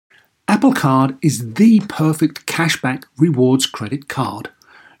Apple Card is the perfect cashback rewards credit card.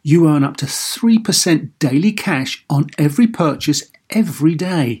 You earn up to 3% daily cash on every purchase every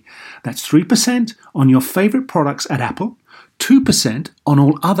day. That's 3% on your favorite products at Apple, 2% on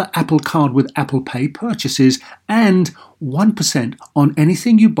all other Apple Card with Apple Pay purchases, and 1% on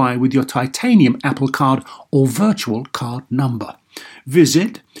anything you buy with your titanium Apple Card or virtual card number.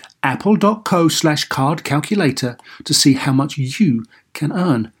 Visit apple.co/card calculator to see how much you can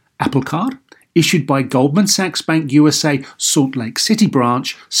earn. Apple Card, issued by Goldman Sachs Bank USA, Salt Lake City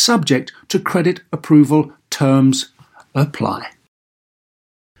branch, subject to credit approval. Terms apply.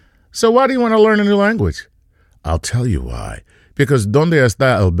 So why do you want to learn a new language? I'll tell you why. Because ¿Dónde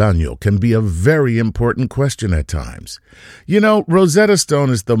está el baño? Can be a very important question at times. You know, Rosetta Stone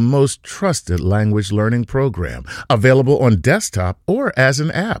is the most trusted language learning program, available on desktop or as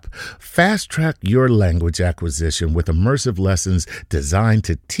an app. Fast-track your language acquisition with immersive lessons designed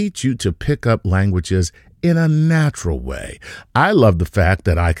to teach you to pick up languages in a natural way. I love the fact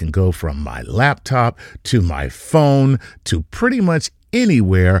that I can go from my laptop to my phone to pretty much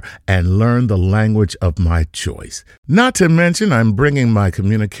anywhere and learn the language of my choice. Not to mention, I'm bringing my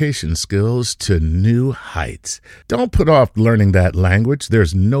communication skills to new heights. Don't put off learning that language.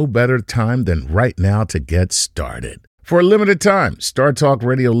 There's no better time than right now to get started. For a limited time, Star Talk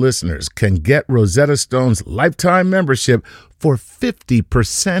Radio listeners can get Rosetta Stone's lifetime membership for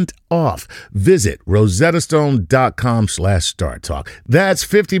 50% off. Visit rosettastone.com/StarTalk. That's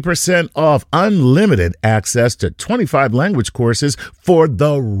 50% off unlimited access to 25 language courses for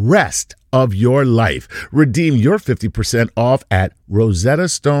the rest of your life. Redeem your 50% off at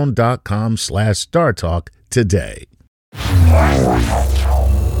rosettastone.com/StarTalk today.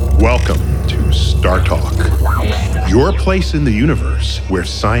 Welcome to Star Talk, your place in the universe where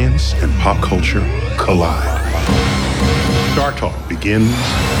science and pop culture collide. Star Talk begins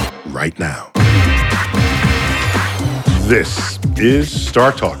right now. This is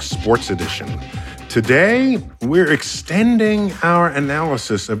Star Talk Sports Edition. Today, we're extending our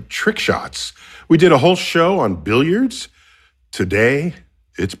analysis of trick shots. We did a whole show on billiards. Today,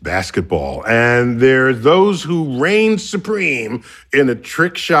 it's basketball, and there are those who reign supreme in the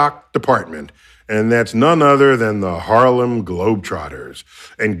trick shot department, and that's none other than the Harlem Globetrotters.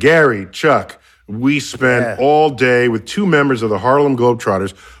 And Gary, Chuck, we spent all day with two members of the Harlem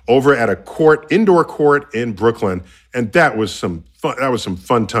Globetrotters over at a indoor court in Brooklyn, and that was some fun. That was some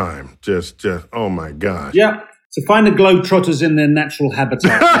fun time. Just oh my gosh. Yeah. To find the Globetrotters in their natural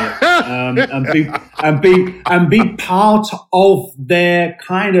habitat and be part of their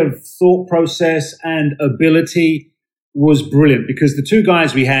kind of thought process and ability was brilliant, because the two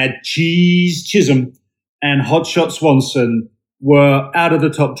guys we had, Cheese Chisholm and Hotshot Swanson, were out of the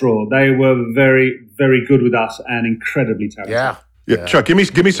top drawer. They were very, very good with us and incredibly talented. Yeah. Chuck, give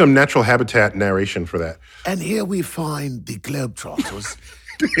me some natural habitat narration for that. And here we find the Globetrotters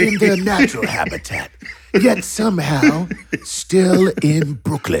in their natural habitat, yet somehow still in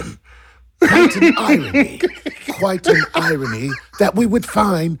Brooklyn. Quite an irony that we would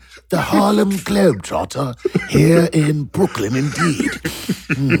find the Harlem Globetrotter here in Brooklyn indeed.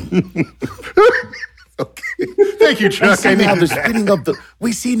 Okay. Thank you, Chuck.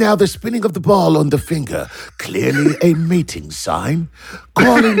 We see now the spinning of the ball on the finger, clearly a mating sign.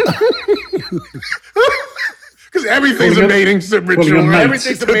 Because everything's a mating ritual.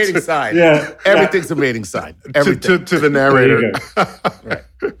 Everything's a mating sign. Everything's a mating sign. To the narrator. Right.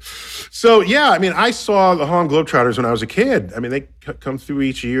 So, I mean, I saw the Harlem Globetrotters when I was a kid. I mean, they come through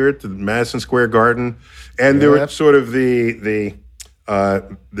each year to Madison Square Garden, and they were sort of the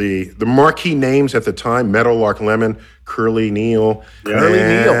marquee names at the time: Meadowlark Lemon, Curly Neal.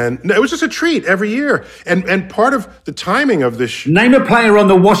 And it was just a treat every year. And part of the timing of this name a player on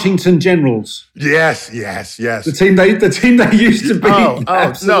the Washington Generals. Yes. The team they used to beat.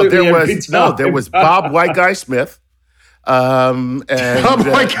 There was Bob White Guy Smith. White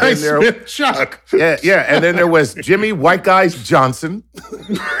Guy Smith, Chuck. Yeah, and then there was Jimmy White Guys Johnson.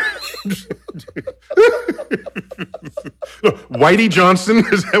 Whitey Johnson,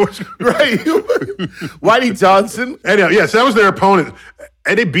 is that what right? Whitey Johnson. Anyhow, yes, that was their opponent,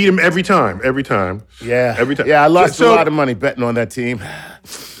 and they beat him every time. Yeah, every time. Yeah, I lost a lot of money betting on that team.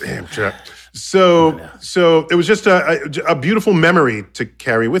 Damn, Chuck. So it was just a beautiful memory to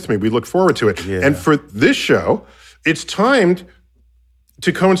carry with me. We look forward to it, and for this show, it's timed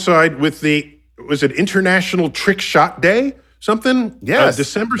to coincide with was it International Trick Shot Day? Something? Yes.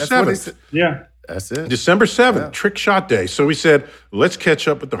 December 7th. Yeah. That's it. December 7th, Trick Shot Day. So we said, let's catch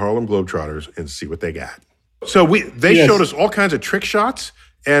up with the Harlem Globetrotters and see what they got. So they showed us all kinds of trick shots,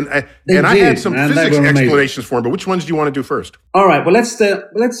 And I They had did, some man. They physics were amazing. explanations for them, but which ones do you want to do first? All right. Well, let's.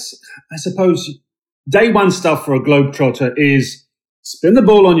 I suppose day one stuff for a globetrotter is spin the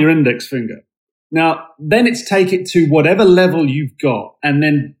ball on your index finger. Now, then it's take it to whatever level you've got, and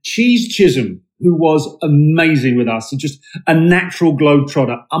then Cheese Chisholm, who was amazing with us, just a natural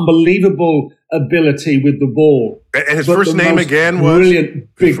globetrotter, unbelievable ability with the ball. And his But first the name most again was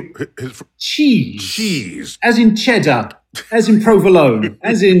brilliant big cheese. Cheese. As in cheddar, as in provolone,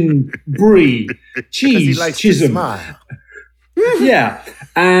 as in brie. Cheese, He likes to Chisholm. smile. Yeah.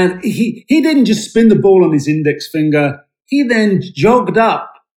 And he didn't just spin the ball on his index finger. He then jogged up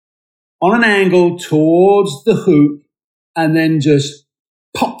on an angle towards the hoop and then just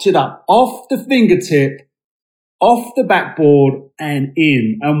popped it up off the fingertip, off the backboard and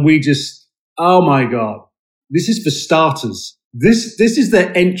in. And we just, oh my God, this is for starters. This is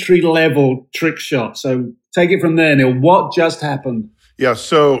the entry level trick shot. So take it from there, Neil. What just happened? Yeah,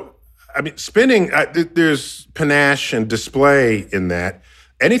 so, I mean, spinning, there's panache and display in that.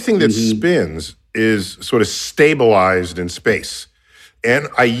 Anything that spins is sort of stabilized in space. And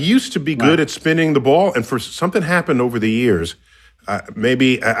I used to be good at spinning the ball, and for something happened over the years,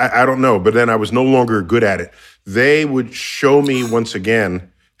 maybe, I don't know, but then I was no longer good at it. They would show me once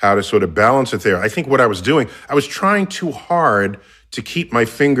again how to sort of balance it there. I think what I was doing, I was trying too hard to keep my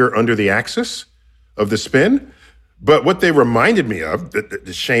finger under the axis of the spin. But what they reminded me of,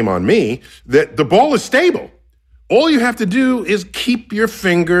 the shame on me, that the ball is stable. All you have to do is keep your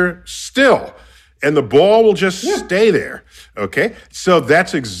finger still, and the ball will just stay there, okay? So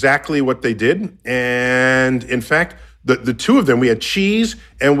that's exactly what they did. And in fact, the two of them, we had Cheese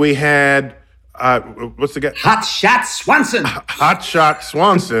and we had, what's the guy? Hot Shot Swanson. Hot Shot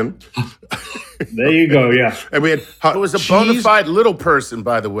Swanson. There you go, yeah. And we had It was a bona fide little person,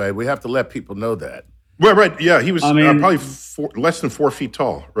 by the way. We have to let people know that. Right, yeah. He was probably less than 4 feet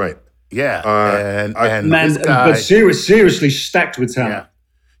tall, right. Yeah, and Man, this guy, but seriously stacked with talent.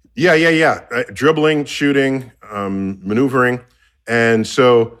 Yeah. Dribbling, shooting, maneuvering, and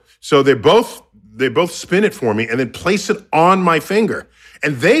so they both spin it for me and then place it on my finger,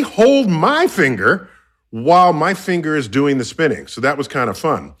 and they hold my finger while my finger is doing the spinning. So that was kind of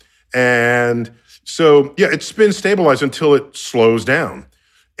fun, and so it spin stabilized until it slows down,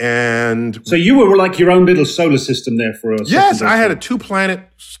 and So you were like your own little solar system there for us. yes, I had a 2-planet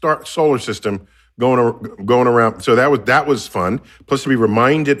solar system going around. So that was fun. Plus to be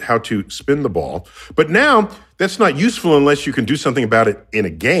reminded how to spin the ball. But now that's not useful unless you can do something about it in a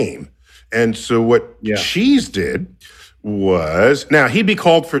game. And so what Cheese did was, now he'd be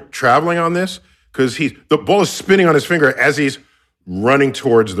called for traveling on this because the ball is spinning on his finger as he's running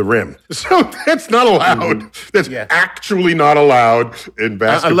towards the rim. So that's not allowed. That's actually not allowed in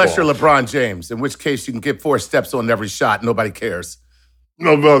basketball. unless you're LeBron James, in which case you can get 4 steps on every shot. Nobody cares.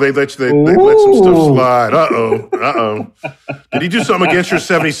 No, they let some stuff slide. Uh-oh. Did he do something against your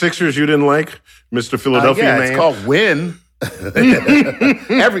 76ers you didn't like, Mr. Philadelphia man? It's called win.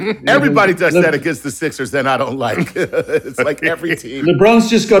 Everybody does that against the Sixers that I don't like. It's like every team. LeBron's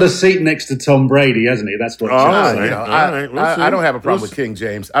just got a seat next to Tom Brady, hasn't he? That's what. I don't have a problem with King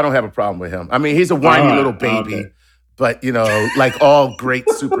James. I don't have a problem with him. I mean, he's a whiny little baby, but like all great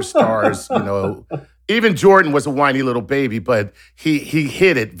superstars, even Jordan was a whiny little baby, but he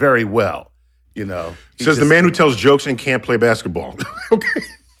hit it very well. Says the man who tells jokes and can't play basketball. Okay.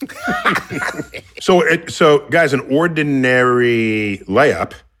 So guys, an ordinary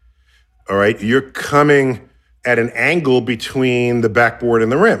layup, all right, you're coming at an angle between the backboard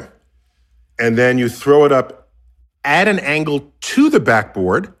and the rim. And then you throw it up at an angle to the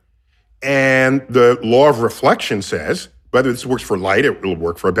backboard. And the law of reflection says, whether this works for light, it will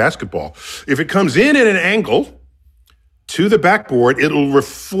work for a basketball. If it comes in at an angle to the backboard, it'll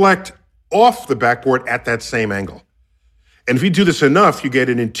reflect off the backboard at that same angle. And if you do this enough, you get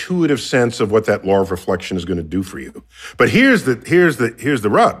an intuitive sense of what that law of reflection is going to do for you. But here's the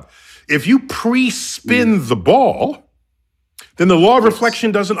rub. If you pre-spin the ball, then the law of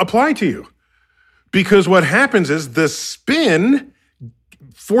reflection doesn't apply to you. Because what happens is the spin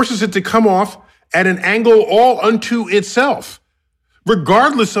forces it to come off at an angle all unto itself,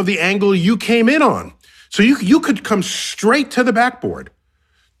 regardless of the angle you came in on. So you could come straight to the backboard,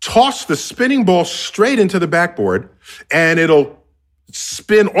 toss the spinning ball straight into the backboard, and it'll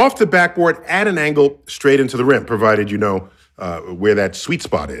spin off the backboard at an angle straight into the rim, provided you know where that sweet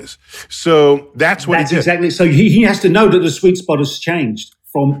spot is. So that's what he did. Exactly. So he has to know that the sweet spot has changed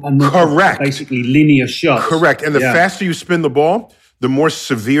from a basically linear shot. Correct. And the faster you spin the ball, the more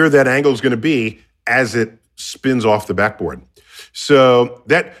severe that angle is going to be as it spins off the backboard. So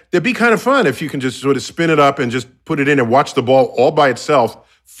that'd be kind of fun if you can just sort of spin it up and just put it in and watch the ball all by itself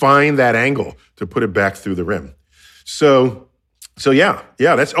find that angle to put it back through the rim. So yeah,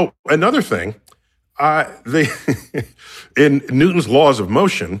 that's, another thing, in Newton's laws of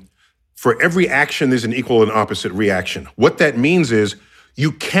motion, for every action, there's an equal and opposite reaction. What that means is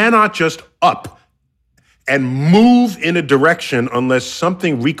you cannot just up and move in a direction unless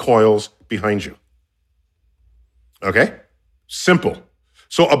something recoils behind you. Okay? Simple.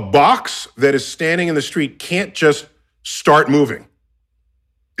 So a box that is standing in the street can't just start moving.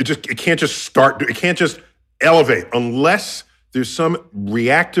 It can't just elevate unless there's some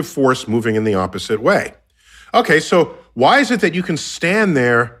reactive force moving in the opposite way. Okay, so why is it that you can stand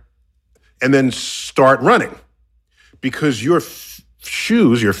there and then start running? Because your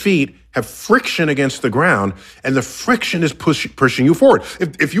shoes, your feet, have friction against the ground, and the friction is pushing you forward.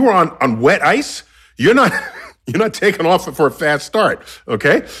 If you were on wet ice, you're not taking off for a fast start,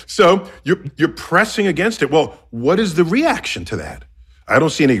 okay? So you're pressing against it. Well, what is the reaction to that? I don't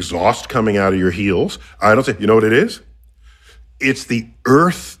see any exhaust coming out of your heels. You know what it is? It's the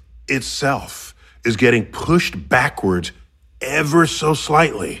earth itself is getting pushed backwards ever so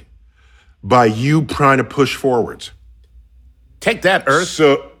slightly by you trying to push forwards. Take that, Earth.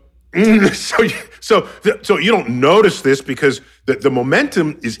 So you don't notice this because the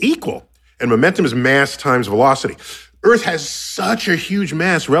momentum is equal, and momentum is mass times velocity. Earth has such a huge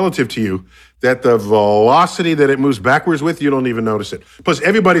mass relative to you that the velocity that it moves backwards with, you don't even notice it. Plus,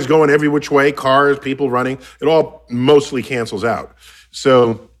 everybody's going every which way, cars, people running. It all mostly cancels out.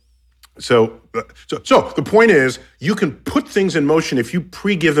 So the point is, you can put things in motion if you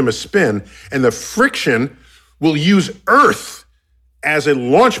pre-give them a spin, and the friction will use Earth as a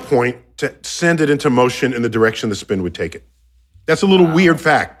launch point to send it into motion in the direction the spin would take it. That's a little weird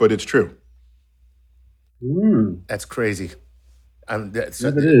fact, but it's true. That's crazy.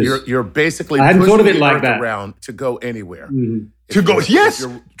 You're basically I hadn't pushing thought of it the like Earth that. around to go anywhere. Yes,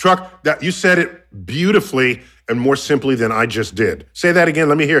 Truck, that you said it beautifully and more simply than I just did. Say that again.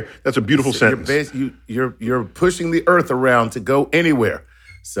 Let me hear. That's a beautiful sentence. You're pushing the Earth around to go anywhere.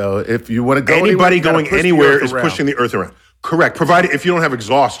 So if you want to go anybody anywhere, going anywhere is pushing the Earth around. Correct. Provided if you don't have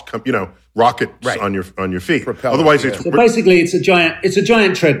exhaust, rockets on your feet. Propeller, Otherwise, yeah. it's So basically, it's a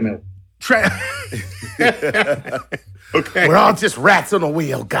giant treadmill. okay. We're all just rats on a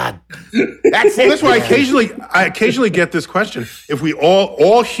wheel. God, that's why I occasionally get this question: if we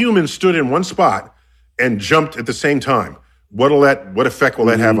all humans stood in one spot and jumped at the same time, what effect will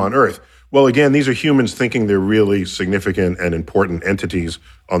that have on Earth? Well, again, these are humans thinking they're really significant and important entities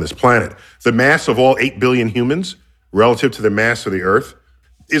on this planet. The mass of all 8 billion humans relative to the mass of the Earth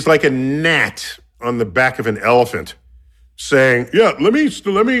is like a gnat on the back of an elephant saying, yeah, let me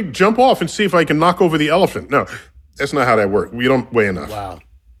jump off and see if I can knock over the elephant. No, that's not how that works. We don't weigh enough. Wow.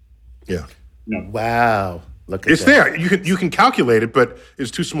 Yeah. No. Wow. Look at it's that. there. You can calculate it, but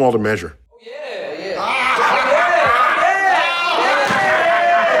it's too small to measure.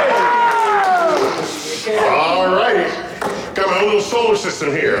 All right. Got my little solar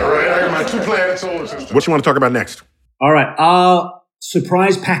system here. All right. I got my 2-planet solar system. What you want to talk about next? All right. Our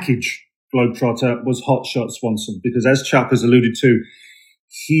surprise package, Globetrotter, was Hotshot Swanson, because as Chuck has alluded to,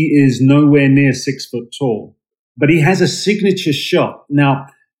 he is nowhere near 6 foot tall, but he has a signature shot. Now,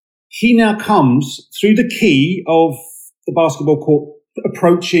 he now comes through the key of the basketball court,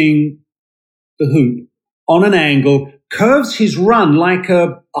 approaching the hoop on an angle, curves his run like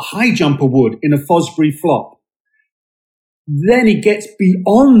a high jumper would in a Fosbury flop. Then he gets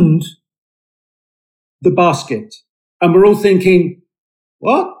beyond the basket, and we're all thinking,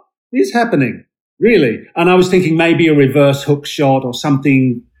 what is happening? Really? And I was thinking maybe a reverse hook shot or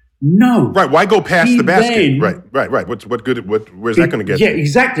something. No. Right. Why go past the basket? Right. What good? Where's that going to get? Yeah,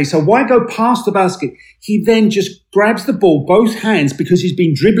 exactly. So why go past the basket? He then just grabs the ball, both hands, because he's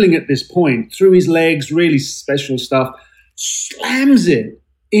been dribbling at this point, through his legs, really special stuff, slams it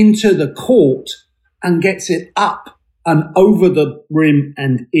into the court and gets it up and over the rim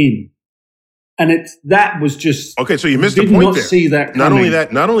and in. And that was just... Okay, so you missed the did point not there. See that coming.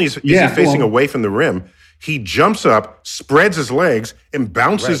 Not only is he facing away from the rim, he jumps up, spreads his legs, and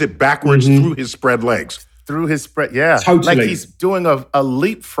bounces it backwards through his spread legs. Through his spread, yeah. Totally. Like he's doing a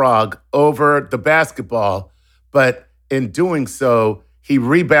leapfrog over the basketball, but in doing so, he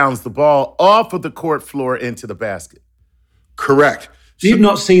rebounds the ball off of the court floor into the basket. Correct. Did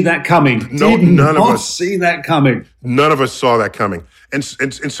not see that coming. None of us see that coming. None of us saw that coming. And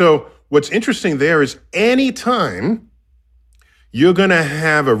so what's interesting there is anytime you're going to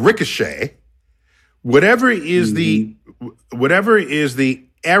have a ricochet, whatever is the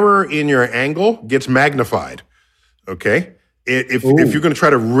error in your angle gets magnified. Okay? If you're going to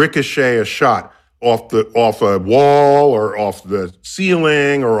try to ricochet a shot, off a wall or off the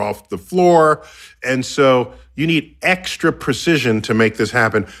ceiling or off the floor. And so you need extra precision to make this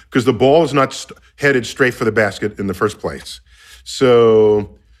happen because the ball is not headed straight for the basket in the first place.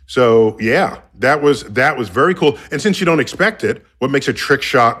 So yeah, that was very cool. And since you don't expect it, what makes a trick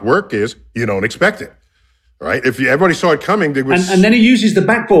shot work is you don't expect it, right? If everybody saw it coming, there was and then he uses the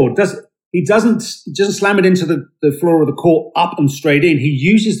backboard. He doesn't slam it into the floor of the court up and straight in. He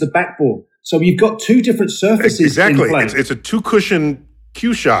uses the backboard. So you've got two different surfaces. Exactly. In play. It's a 2-cushion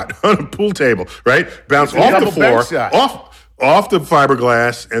cue shot on a pool table, right? Bounce off the floor, off the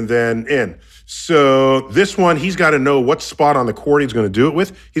fiberglass, and then in. So this one, he's got to know what spot on the court he's going to do it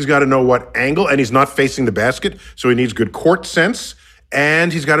with. He's got to know what angle, and he's not facing the basket, so he needs good court sense.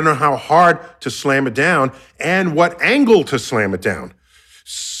 And he's got to know how hard to slam it down and what angle to slam it down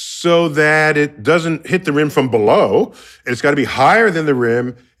so that it doesn't hit the rim from below. And it's got to be higher than the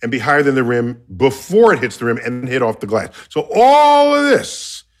rim and be higher than the rim before it hits the rim and hit off the glass. So all of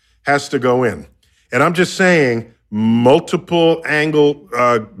this has to go in. And I'm just saying multiple angle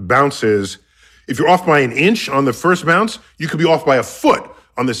bounces. If you're off by an inch on the first bounce, you could be off by a foot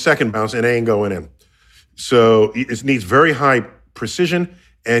on the second bounce and it ain't going in. So it needs very high precision,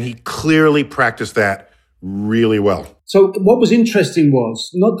 and he clearly practiced that really well. So what was interesting was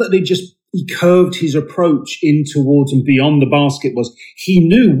not that he curved his approach in towards and beyond the basket, was he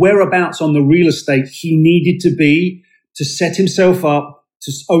knew whereabouts on the real estate he needed to be to set himself up,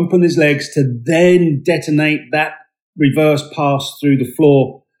 to open his legs, to then detonate that reverse pass through the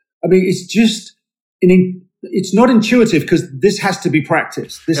floor. I mean, it's not intuitive because this has to be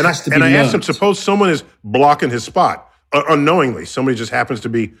practiced. This has to be learned. I asked him, suppose someone is blocking his spot unknowingly. Somebody just happens to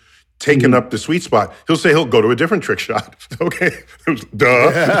be taking up the sweet spot. He'll go to a different trick shot. Okay.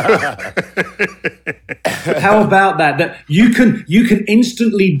 Duh. How about that? That you can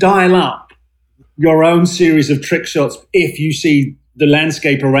instantly dial up your own series of trick shots if you see the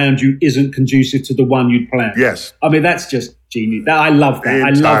landscape around you isn't conducive to the one you'd planned. Yes. I mean, that's just genius. I love that. I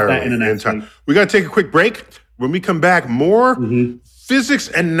love that in an athlete. We got to take a quick break. When we come back, more physics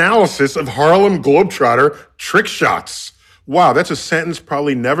analysis of Harlem Globetrotter trick shots. Wow, that's a sentence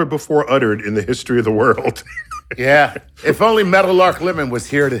probably never before uttered in the history of the world. Yeah, if only Meadowlark Lemon was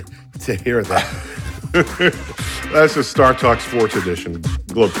here to hear that. That's a Star Talk Sports Edition,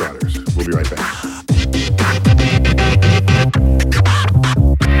 Globetrotters. We'll be right back.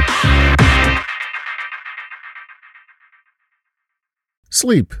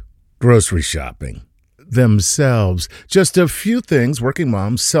 Sleep, grocery shopping, themselves, just a few things working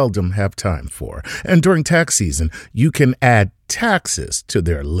moms seldom have time for. And during tax season, you can add taxes to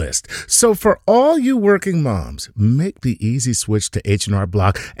their list. So for all you working moms, make the easy switch to H&R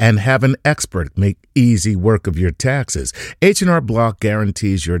Block and have an expert make easy work of your taxes. H&R Block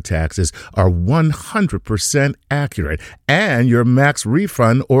guarantees your taxes are 100% accurate and your max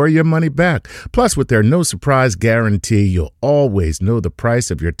refund or your money back. Plus, with their no surprise guarantee, you'll always know the price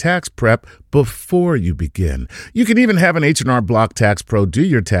of your tax prep before you begin. You can even have an H&R Block Tax Pro do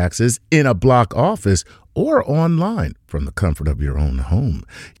your taxes in a Block office or online from the comfort of your own home.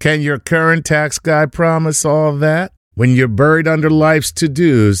 Can your current tax guy promise all that? When you're buried under life's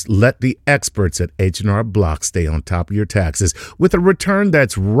to-dos, let the experts at H&R Block stay on top of your taxes with a return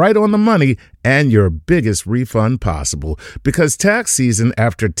that's right on the money and your biggest refund possible. Because tax season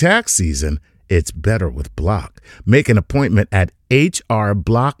after tax season, it's better with Block. Make an appointment at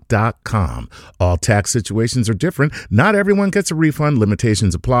hrblock.com. All tax situations are different. Not everyone gets a refund.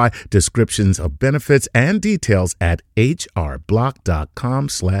 Limitations apply. Descriptions of benefits and details at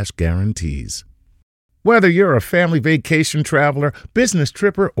hrblock.com/guarantees. Whether you're a family vacation traveler, business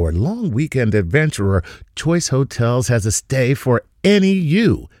tripper, or long weekend adventurer, Choice Hotels has a stay for any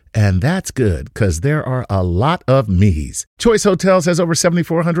you. And that's good, because there are a lot of me's. Choice Hotels has over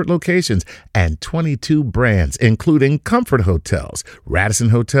 7,400 locations and 22 brands, including Comfort Hotels, Radisson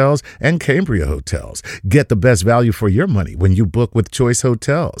Hotels, and Cambria Hotels. Get the best value for your money when you book with Choice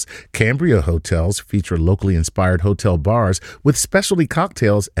Hotels. Cambria Hotels feature locally inspired hotel bars with specialty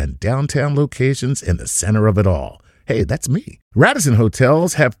cocktails and downtown locations in the center of it all. Hey, that's me. Radisson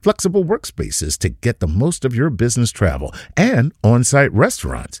Hotels have flexible workspaces to get the most of your business travel and on-site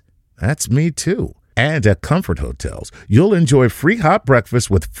restaurants. That's me too. And at Comfort Hotels, you'll enjoy free hot breakfast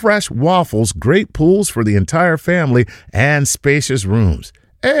with fresh waffles, great pools for the entire family, and spacious rooms.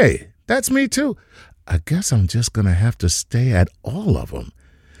 Hey, that's me too. I guess I'm just going to have to stay at all of them.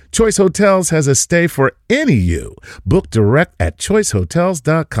 Choice Hotels has a stay for any you. Book direct at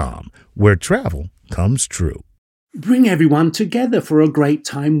choicehotels.com, where travel comes true. Bring everyone together for a great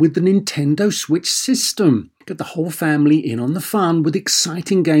time with the Nintendo Switch system. Get the whole family in on the fun with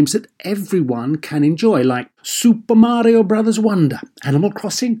exciting games that everyone can enjoy, like Super Mario Bros. Wonder, Animal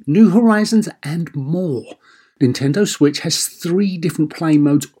Crossing, New Horizons, and more. Nintendo Switch has 3 different play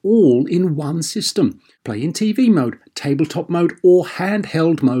modes all in one system. Play in TV mode, tabletop mode, or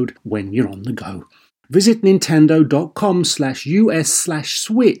handheld mode when you're on the go. Visit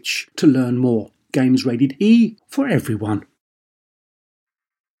nintendo.com/US/Switch to learn more. Games rated E for everyone.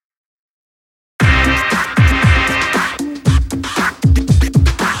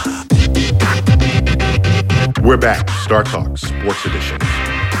 We're back, Star Talk, Sports Edition.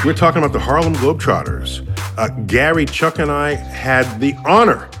 We're talking about the Harlem Globetrotters. Gary, Chuck, and I had the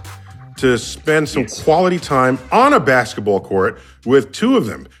honor to spend some quality time on a basketball court with 2 of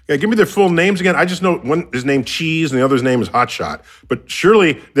them. Give me their full names again. I just know one is named Cheese and the other's name is Hot Shot. But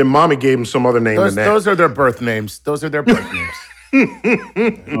surely their mommy gave them some other name than that. Those are their birth names.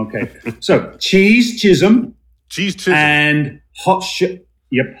 Okay. So, Cheese Chisholm. Cheese Chisholm. And Hot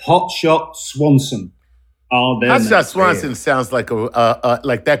Shot Swanson. Hot Shot Swanson sounds like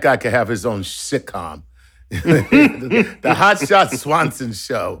like that guy could have his own sitcom. the Hot Shot Swanson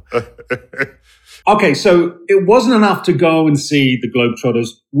Show. Okay, so it wasn't enough to go and see the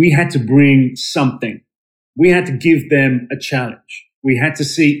Globetrotters. We had to bring something. We had to give them a challenge. We had to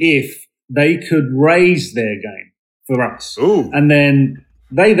see if they could raise their game for us. Ooh. And then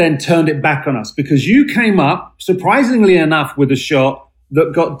they turned it back on us because you came up, surprisingly enough, with a shot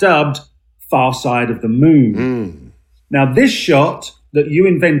that got dubbed Far Side of the Moon. Now, this shot that you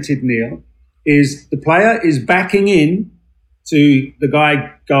invented, Neil, is the player is backing in to the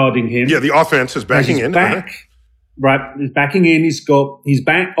guy guarding him. Yeah, the offense is backing in. Right, he's backing in. He's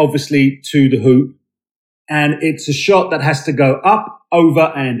back, obviously, to the hoop. And it's a shot that has to go up,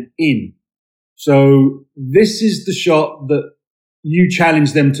 over, and in. So this is the shot that you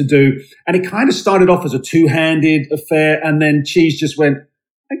challenged them to do. And it kind of started off as a 2-handed affair. And then Cheese just went,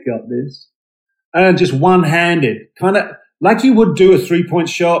 I got this. And just one-handed, kind of like you would do a 3-point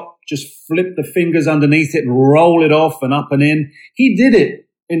shot, just flip the fingers underneath it and roll it off and up and in. He did it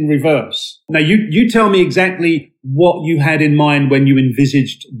in reverse. Now, you tell me exactly what you had in mind when you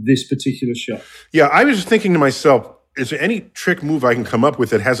envisaged this particular shot. Yeah, I was just thinking to myself, is there any trick move I can come up with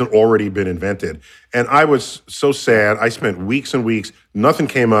that hasn't already been invented? And I was so sad. I spent weeks and weeks. Nothing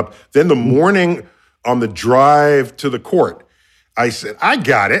came up. Then the morning on the drive to the court, I said, I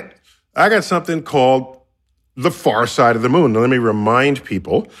got it. I got something called the far side of the moon. Now, let me remind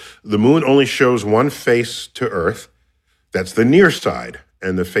people, the moon only shows one face to Earth. That's the near side.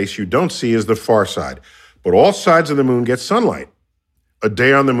 And the face you don't see is the far side. But all sides of the moon get sunlight. A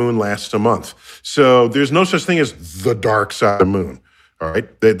day on the moon lasts a month. So there's no such thing as the dark side of the moon. All right?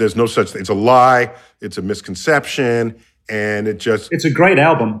 There's no such thing. It's a lie. It's a misconception. And it's a great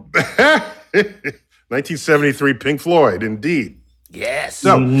album. 1973 Pink Floyd, indeed. Yes.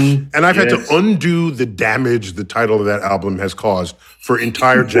 So, and I've had to undo the damage the title of that album has caused for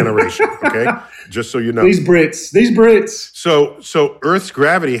entire generation, okay? Just so you know. These Brits. So Earth's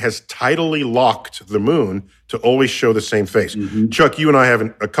gravity has tidally locked the moon to always show the same face. Chuck, you and I have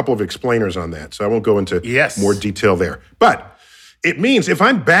a couple of explainers on that, so I won't go into more detail there. But it means if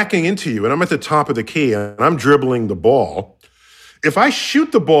I'm backing into you and I'm at the top of the key and I'm dribbling the ball, if I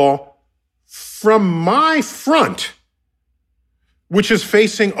shoot the ball from my front, which is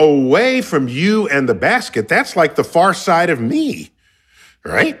facing away from you and the basket, that's like the far side of me,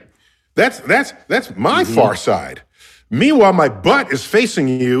 right? That's my far side. Meanwhile, my butt is facing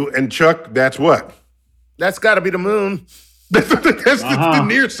you, and Chuck, that's what? That's got to be the moon. That's the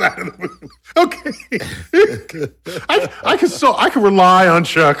near side of the moon. Okay. I can rely on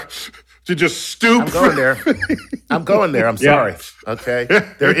Chuck to just stoop. I'm going there. I'm sorry. Okay.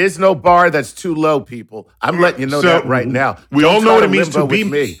 There is no bar that's too low, people. I'm letting you know that right now. We all know what it means to be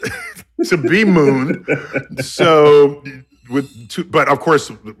me. To be moon. So, but of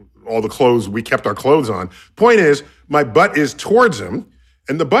course, all the clothes, we kept our clothes on. Point is, my butt is towards him,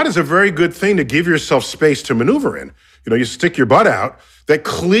 and the butt is a very good thing to give yourself space to maneuver in. You stick your butt out, that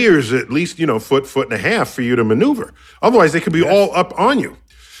clears at least, foot and a half for you to maneuver. Otherwise, they could be all up on you.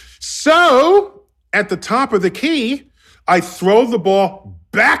 So, at the top of the key, I throw the ball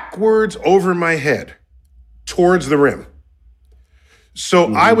backwards over my head towards the rim.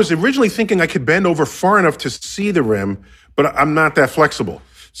 So I was originally thinking I could bend over far enough to see the rim, but I'm not that flexible.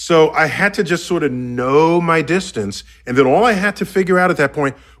 So I had to just sort of know my distance, and then all I had to figure out at that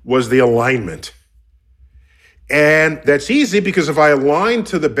point was the alignment. And that's easy because if I align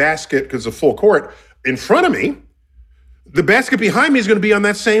to the basket, because it's a full court, in front of me, the basket behind me is going to be on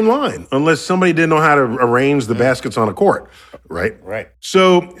that same line, unless somebody didn't know how to arrange the baskets on a court, right? Right.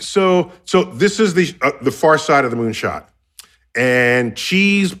 So this is the far side of the moonshot, and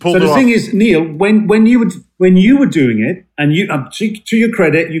Cheese pulled it off. So the thing is, Neil, when you were doing it, and you, to your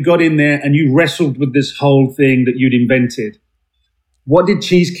credit, you got in there and you wrestled with this whole thing that you'd invented. What did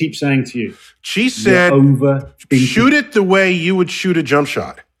Cheese keep saying to you? Cheese said, "Shoot it the way you would shoot a jump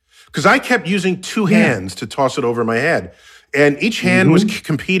shot." Because I kept using two hands to toss it over my head. And each hand was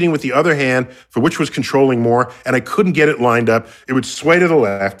competing with the other hand for which was controlling more, and I couldn't get it lined up. It would sway to the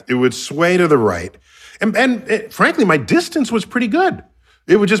left. It would sway to the right. And frankly, my distance was pretty good.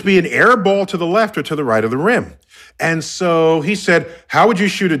 It would just be an air ball to the left or to the right of the rim. And so he said, how would you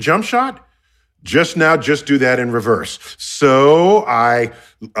shoot a jump shot? Just do that in reverse. So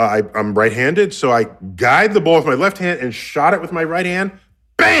I'm right-handed, so I guide the ball with my left hand and shot it with my right hand.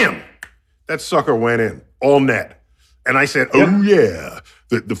 Bam! That sucker went in, all net. And I said, oh yeah,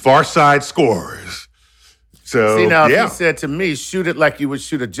 the far side scores. So, see, now, if you said to me, shoot it like you would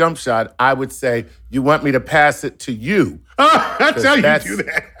shoot a jump shot, I would say, you want me to pass it to you. Oh, that's how you do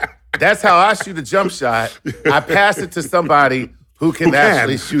that. That's how I shoot a jump shot. I pass it to somebody who can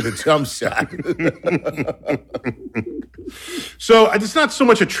actually shoot a jump shot. So it's not so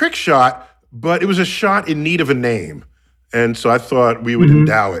much a trick shot, but it was a shot in need of a name. And so I thought we would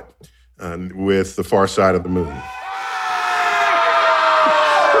endow it with the far side of the moon.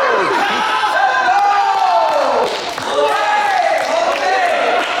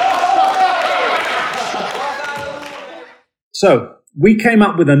 So we came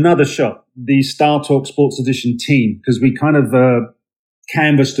up with another shot, the Star Talk Sports Edition team, because we kind of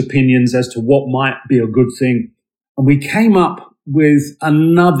canvassed opinions as to what might be a good thing. And we came up with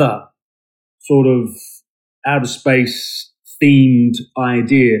another sort of outer space themed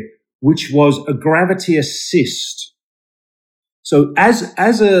idea, which was a gravity assist. So as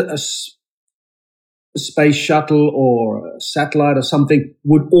a space shuttle or a satellite or something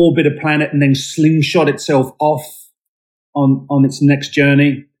would orbit a planet and then slingshot itself off on its next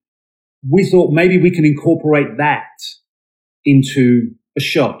journey, we thought maybe we can incorporate that into a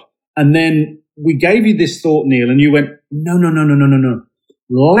shot. And then we gave you this thought, Neil, and you went, no.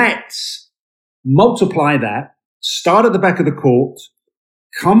 Let's multiply that, start at the back of the court,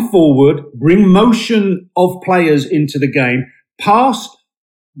 come forward, bring motion of players into the game, pass,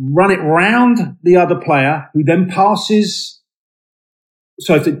 run it round the other player, who then passes.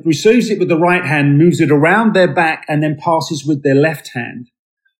 So if it receives it with the right hand, moves it around their back and then passes with their left hand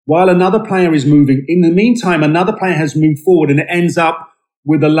while another player is moving. In the meantime, another player has moved forward and it ends up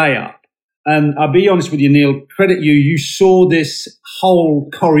with a layup. And I'll be honest with you, Neil, credit you. You saw this whole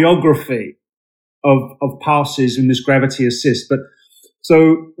choreography of passes in this gravity assist. But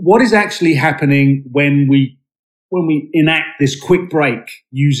so what is actually happening when we enact this quick break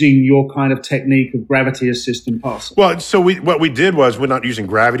using your kind of technique of gravity assist and passing? Well, so what we did was, we're not using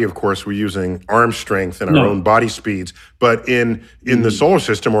gravity, of course, we're using arm strength and our own body speeds. But in the solar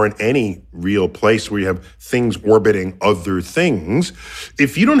system or in any real place where you have things orbiting other things,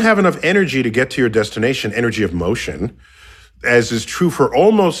 if you don't have enough energy to get to your destination, energy of motion, as is true for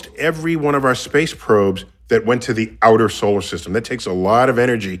almost every one of our space probes that went to the outer solar system. That takes a lot of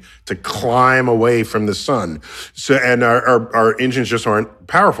energy to climb away from the sun. So, and our engines just aren't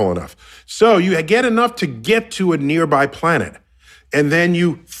powerful enough. So you get enough to get to a nearby planet, and then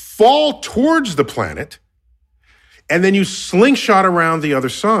you fall towards the planet, and then you slingshot around the other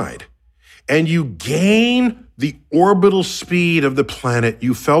side, and you gain the orbital speed of the planet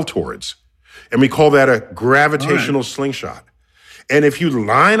you fell towards. And we call that a gravitational slingshot. And if you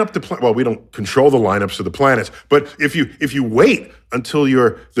line up well, we don't control the lineups of the planets, but if you wait until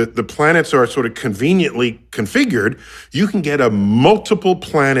the planets are sort of conveniently configured, you can get a multiple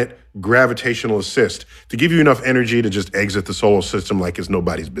planet gravitational assist to give you enough energy to just exit the solar system like it's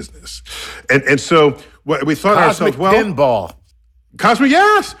nobody's business. And so what we thought Cosmic pinball. Cosmic,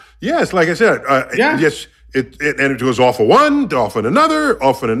 yes, like I said, yes. And it goes off of one, off of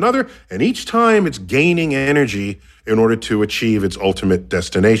another, and each time it's gaining energy in order to achieve its ultimate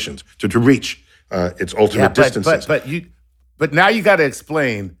destinations, to reach its ultimate distances. But now you got to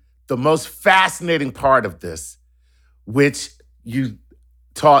explain the most fascinating part of this, which you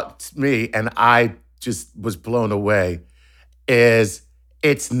taught me, and I just was blown away, is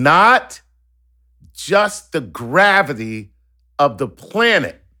it's not just the gravity of the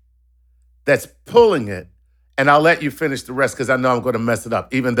planet that's pulling it. And I'll let you finish the rest because I know I'm going to mess it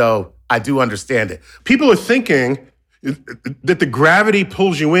up, even though I do understand it. People are thinking that the gravity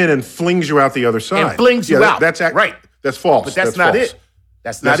pulls you in and flings you out the other side. And flings you out. Right. That's false. But that's not false. it.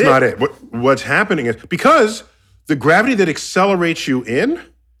 That's not it. What's happening is, because the gravity that accelerates you in,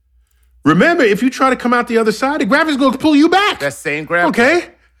 remember, if you try to come out the other side, the gravity's going to pull you back. That same gravity.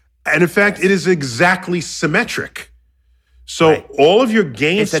 Okay? And in fact, it is exactly symmetric. So all of your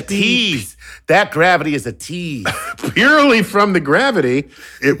gain It's speed... a tease. That gravity is a tease. Purely from the gravity,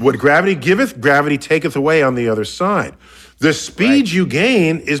 what gravity giveth, gravity taketh away on the other side. The speed you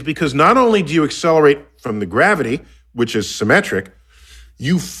gain is because not only do you accelerate from the gravity, which is symmetric,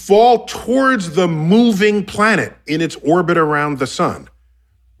 you fall towards the moving planet in its orbit around the sun.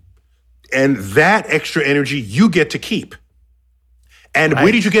 And that extra energy you get to keep. And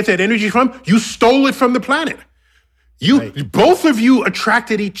where did you get that energy from? You stole it from the planet. Both of you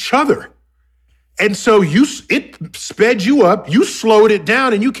attracted each other. And so it sped you up, you slowed it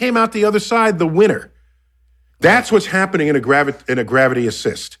down, and you came out the other side the winner. That's what's happening in a gravity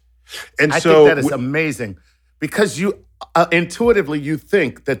assist. And I so think that is amazing because you intuitively you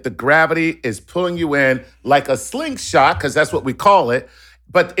think that the gravity is pulling you in like a slingshot, because that's what we call it.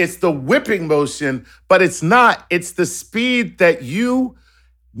 But it's the whipping motion, but it's not. It's the speed that you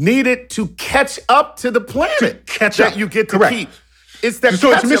needed to catch up to the planet that you get to keep. It's that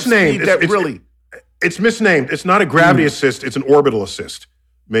so it's misnamed. It's misnamed. It's not a gravity assist. It's an orbital assist.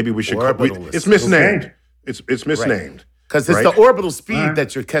 Maybe we should. It's misnamed. Okay. It's misnamed because it's the orbital speed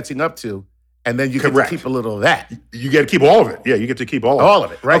that you're catching up to, and then you get to keep a little of that. You get to keep all of it. Yeah, you get to keep all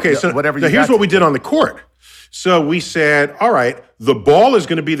of it. Right? Okay, so whatever. Now here's what we did on the court. So we said, all right, the ball is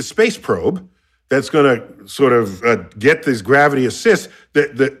going to be the space probe that's going to sort of get this gravity assist.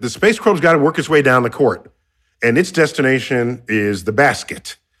 The space probe's got to work its way down the court, and its destination is the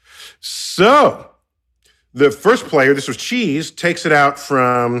basket. So the first player, this was Cheese, takes it out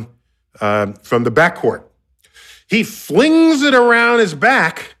from the backcourt. He flings it around his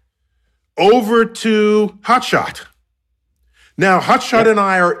back over to Hotshot. Now, Hotshot and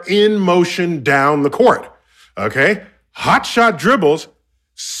I are in motion down the court. Okay, Hotshot dribbles,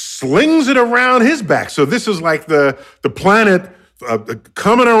 slings it around his back. So this is like the planet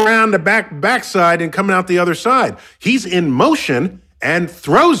coming around the backside and coming out the other side. He's in motion and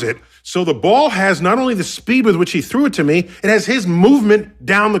throws it. So the ball has not only the speed with which he threw it to me, it has his movement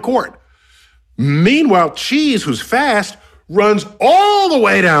down the court. Meanwhile, Cheese, who's fast, runs all the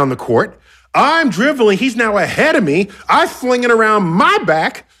way down the court. I'm dribbling. He's now ahead of me. I fling it around my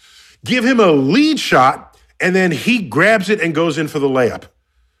back, give him a lead shot, and then he grabs it and goes in for the layup.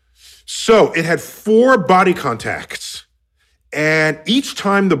 So it had 4 body contacts. And each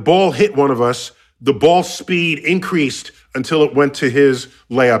time the ball hit one of us, the ball speed increased until it went to his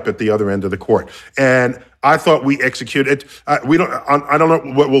layup at the other end of the court. And I thought we executed it. I don't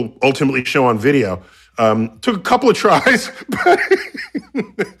know what we'll ultimately show on video. Took a couple of tries, but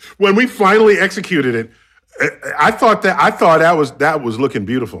when we finally executed it, I thought that was looking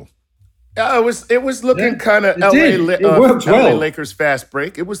beautiful. It was looking kind of LA Lakers fast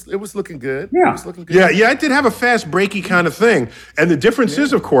break. It was looking good. Yeah. It was looking good. Yeah, it did have a fast breaky kind of thing. And the difference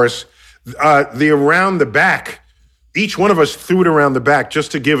is, of course, the around the back. Each one of us threw it around the back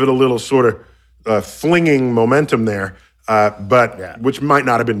just to give it a little sort of flinging momentum there, which might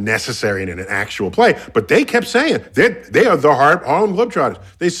not have been necessary in an actual play. But they kept saying they are the Harlem Globetrotters.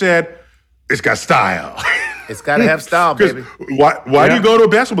 They said it's got style. It's got to have style, baby. Why do you go to a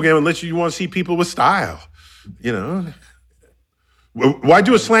basketball game unless you want to see people with style? You know, why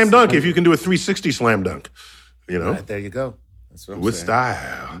do a slam dunk if you can do a 360 slam dunk? You know, there you go. That's what I'm with saying.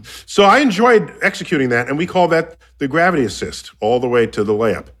 style. So I enjoyed executing that, and we call that the gravity assist all the way to the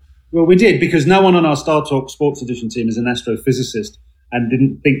layup. Well, we did, because no one on our Star Talk Sports Edition team is an astrophysicist and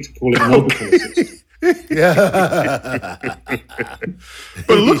didn't think to call it an orbital assist. Yeah.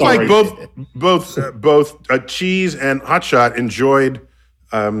 But it looked like both Cheese and Hotshot enjoyed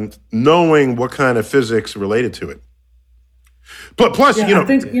knowing what kind of physics related to it. But plus, Chuck, your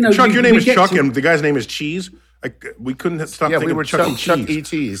name is Chuck, and the guy's name is Cheese. We couldn't stop thinking of Chuck E.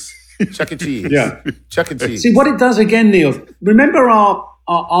 Cheese. Chuck E. Cheese. Yeah. Chuck E. Cheese. See, what it does again, Neil, remember our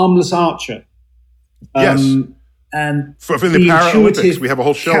armless archer? Yes. And for the Paralympics, we have a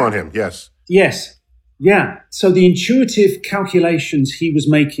whole show on him. Yes. Yes. Yeah. So the intuitive calculations he was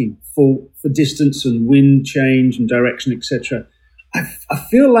making for distance and wind change and direction, etc. I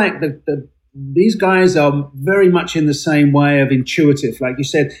feel like these guys are very much in the same way of intuitive. Like you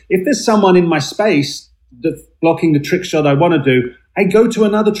said, if there's someone in my space that's blocking the trick shot I want to do, I go to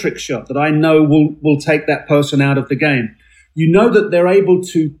another trick shot that I know will take that person out of the game. You know that they're able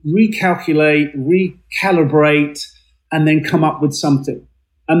to recalculate, recalibrate, and then come up with something.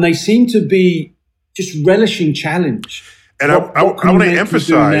 And they seem to be just relishing challenge. And I want to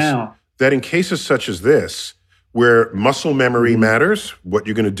emphasize that in cases such as this, where muscle memory matters, what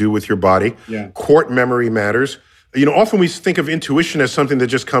you're going to do with your body, court memory matters, Often we think of intuition as something that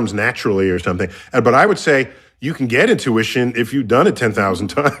just comes naturally or something. But I would say you can get intuition if you've done it 10,000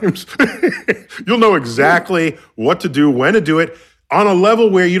 times. You'll know exactly what to do, when to do it, on a level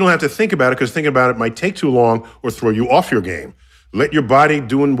where you don't have to think about it, because thinking about it might take too long or throw you off your game. Let your body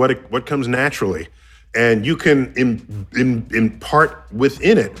doing what comes naturally. And you can impart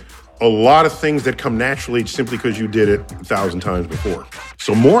within it a lot of things that come naturally simply because you did it 1,000 times before.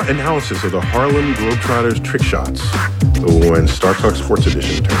 So more analysis of the Harlem Globetrotters trick shots when Star Talk Sports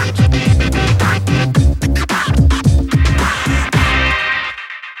Edition returns.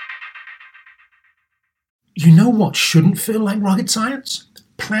 You know what shouldn't feel like rocket science?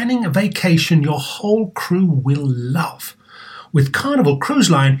 Planning a vacation your whole crew will love. With Carnival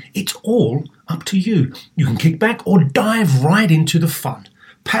Cruise Line, it's all up to you. You can kick back or dive right into the fun.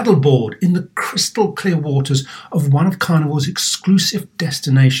 Paddleboard in the crystal clear waters of one of Carnival's exclusive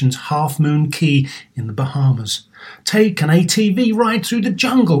destinations, Half Moon Cay in the Bahamas. Take an ATV ride through the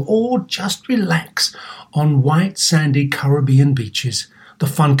jungle or just relax on white sandy Caribbean beaches. The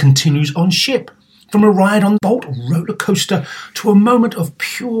fun continues on ship, from a ride on Bolt roller coaster to a moment of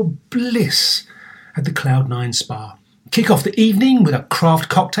pure bliss at the Cloud9 Spa. Kick off the evening with a craft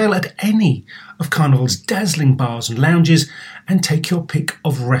cocktail at any of Carnival's dazzling bars and lounges, and take your pick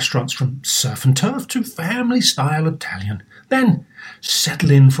of restaurants from surf and turf to family-style Italian. Then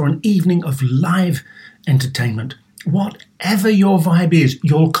settle in for an evening of live entertainment. Whatever your vibe is,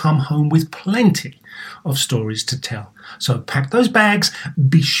 you'll come home with plenty of stories to tell. So pack those bags,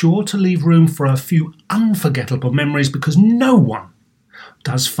 be sure to leave room for a few unforgettable memories, because no one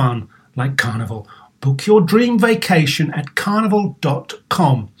does fun like Carnival. Book your dream vacation at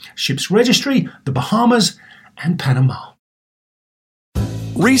carnival.com. Ships registry, the Bahamas, and Panama.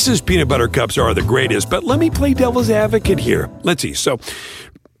 Reese's peanut butter cups are the greatest, but let me play devil's advocate here. Let's see. So,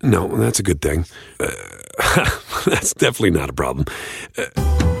 no, that's a good thing. That's definitely not a problem.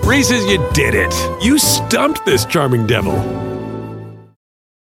 Reese's, you did it. You stumped this charming devil.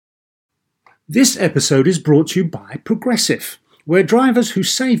 This episode is brought to you by Progressive, where drivers who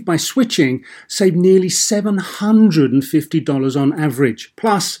save by switching save nearly $750 on average.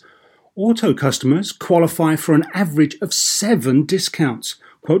 Plus, auto customers qualify for an average of 7 discounts.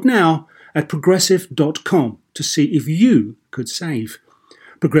 Quote now at progressive.com to see if you could save.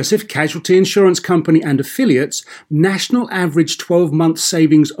 Progressive Casualty Insurance Company and affiliates, national average 12-month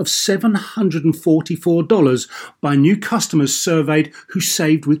savings of $744 by new customers surveyed who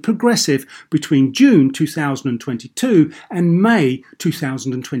saved with Progressive between June 2022 and May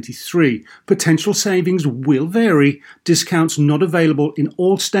 2023. Potential savings will vary. Discounts not available in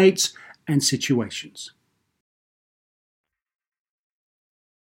all states and situations.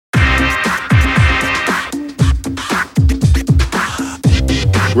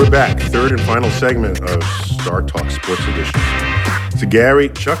 We're back, third and final segment of Star Talk Sports Edition. So Gary,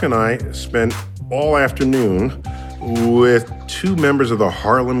 Chuck, and I spent all afternoon with two members of the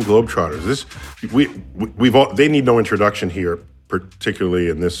Harlem Globetrotters. They need no introduction here, particularly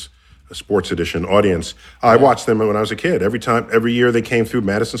in this Sports Edition audience. I watched them when I was a kid. Every year they came through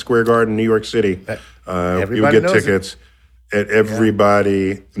Madison Square Garden, New York City. You would get tickets. And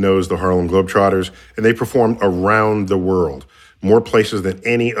everybody knows the Harlem Globetrotters, and they performed around the world. More places than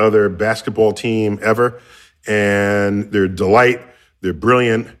any other basketball team ever. And they're delight, they're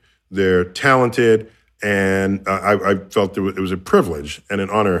brilliant, they're talented, and I felt it was a privilege and an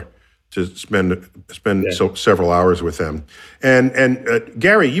honor to spend several hours with them. And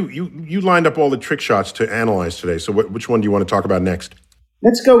Gary, you lined up all the trick shots to analyze today. So which one do you want to talk about next?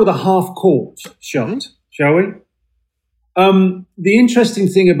 Let's go with a half-court shot, shall we? The interesting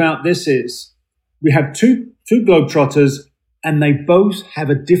thing about this is we have two Globetrotters, and they both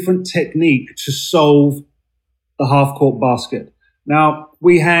have a different technique to solve the half-court basket. Now,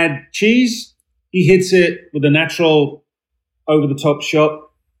 we had Cheese. He hits it with a natural over-the-top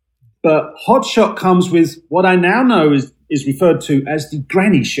shot. But Hot Shot comes with what I now know is referred to as the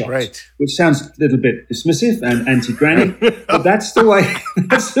granny shot, right, which sounds a little bit dismissive and anti-granny. But that's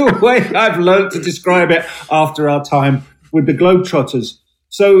the way I've learned to describe it after our time with the Globetrotters.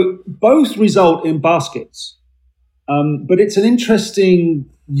 So both result in baskets. But it's an interesting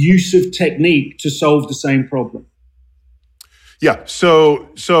use of technique to solve the same problem. Yeah, so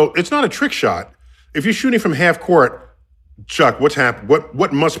it's not a trick shot. If you're shooting from half court, Chuck,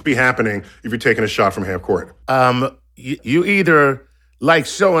 what must be happening if you're taking a shot from half court? You either like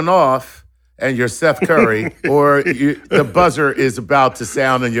showing off and you're Seth Curry, or the buzzer is about to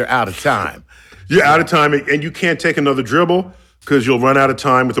sound and you're out of time. You're out of time, and you can't take another dribble, because you'll run out of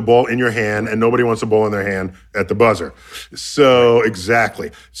time with the ball in your hand, and nobody wants the ball in their hand at the buzzer. So,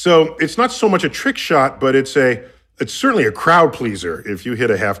 exactly. So, it's not so much a trick shot, but it's a it's certainly a crowd pleaser if you hit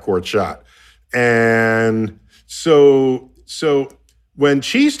a half-court shot. And so when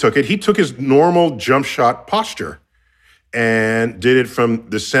Cheese took it, he took his normal jump shot posture and did it from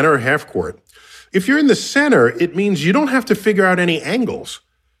the center half court. If you're in the center, it means you don't have to figure out any angles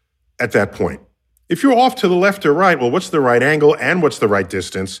at that point. If you're off to the left or right, well, what's the right angle and what's the right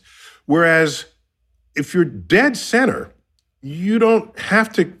distance? Whereas if you're dead center, you don't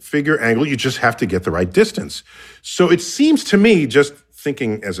have to figure angle, you just have to get the right distance. So it seems to me, just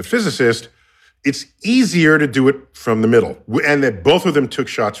thinking as a physicist, it's easier to do it from the middle. And that both of them took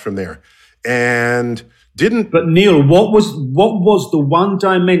shots from there. And didn't... But Neil, what was the one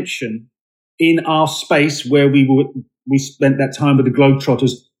dimension in our space where we spent that time with the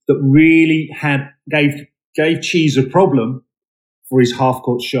Globetrotters that really gave Cheese a problem for his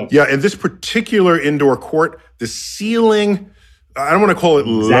half-court shot? Yeah, in this particular indoor court, the ceiling, I don't want to call it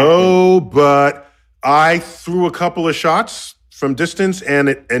low, but I threw a couple of shots from distance and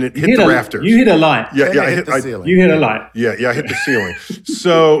it hit the rafters. You hit a light. Yeah, I hit the ceiling. You hit a light. Yeah, I hit the ceiling.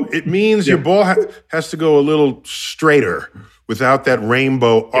 So it means your ball has to go a little straighter without that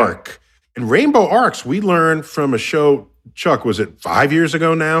rainbow arc. And rainbow arcs, we learned from a show, Chuck, was it 5 years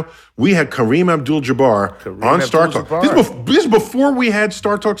ago now? We had Kareem Abdul-Jabbar on Star Talk. This is before we had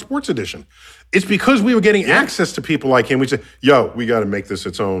Star Talk Sports Edition. It's because we were getting access to people like him. We said, yo, we got to make this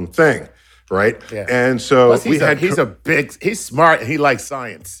its own thing, right? Yeah. And so he's smart. He likes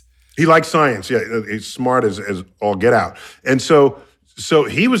science. He likes science. Yeah, he's smart as all get out. And so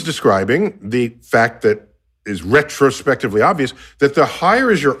he was describing the fact that is retrospectively obvious that the higher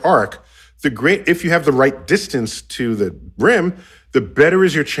is your arc, if you have the right distance to the rim, the better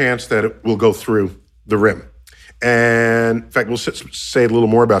is your chance that it will go through the rim. And in fact, we'll say a little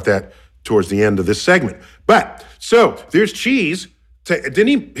more about that towards the end of this segment. But so there's Cheese. Didn't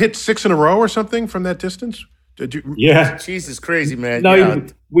he hit 6 in a row or something from that distance? Did you? Yeah, Cheese is crazy, man. No, yeah.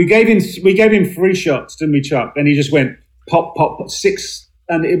 we gave him 3 shots, didn't we, Chuck? And he just went pop, pop, pop, 6,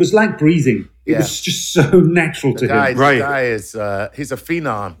 and it was like breathing. It was just so natural to him. Right. The guy is he's a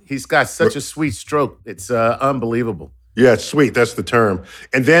phenom. He's got such a sweet stroke. It's unbelievable. Yeah, it's sweet. That's the term.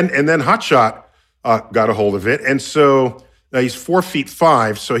 And then Hot Shot got a hold of it. And so now he's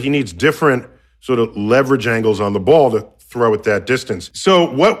 4'5", so he needs different sort of leverage angles on the ball to throw at that distance. So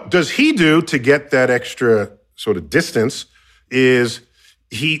what does he do to get that extra sort of distance is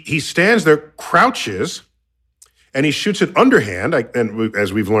he stands there, crouches, and he shoots it underhand. And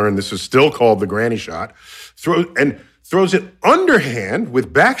as we've learned, this is still called the granny shot. Throws it underhand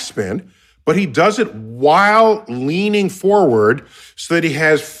with backspin, but he does it while leaning forward so that he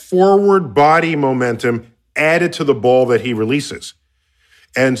has forward body momentum added to the ball that he releases.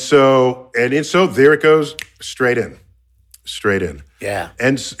 And so there it goes, straight in. Yeah.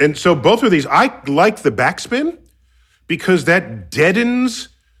 And so both of these, I like the backspin because that deadens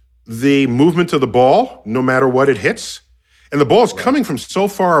the movement of the ball, no matter what it hits. And the ball is coming from so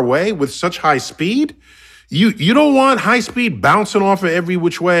far away with such high speed. You don't want high speed bouncing off of every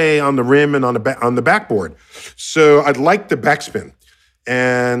which way on the rim and on the backboard. So I'd like the backspin.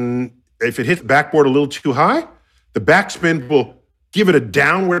 And if it hits backboard a little too high, the backspin will give it a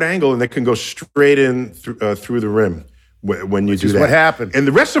downward angle and it can go straight in through the rim when you do that. What happened. And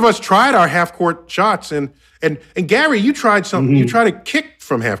the rest of us tried our half-court shots. And Gary, you tried something. You tried a kick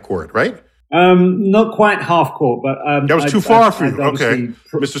from half-court, right? Not quite half-court, but... that was too far for you. Okay.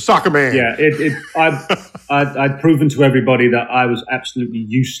 Mr. Soccer Man. Yeah, I'd proven to everybody that I was absolutely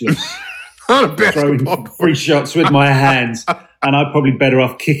useless. Throwing 3 shots with my hands. And I'm probably better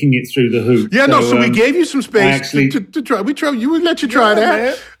off kicking it through the hoop. Yeah, so we gave you some space to try. We would let you try that.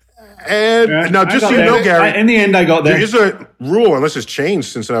 Man. And now, just so you know, Gary, in the end, I got there. There is a rule, unless it's changed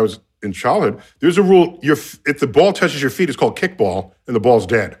since I was in childhood. There's a rule: if the ball touches your feet, it's called kickball, and the ball's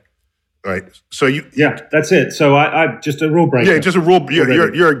dead. Right? So that's it. So I just a rule breaker. Yeah, just a rule.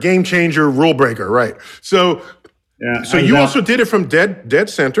 You're a game changer, rule breaker, right? So So you also did it from dead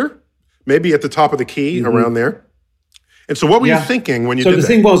center, maybe at the top of the key around there. And so, what were you thinking when you did that? So the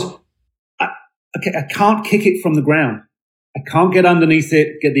thing was, I can't kick it from the ground. I can't get underneath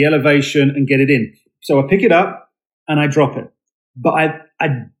it, get the elevation, and get it in. So I pick it up and I drop it. But I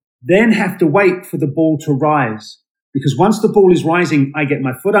then have to wait for the ball to rise. Because once the ball is rising, I get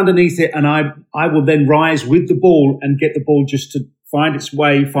my foot underneath it and I will then rise with the ball and get the ball just to find its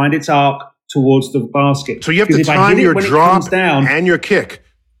way, find its arc towards the basket. So you have to time your drop and your kick.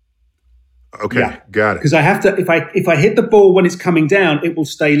 Okay, got it. Because I have to, if I hit the ball when it's coming down, it will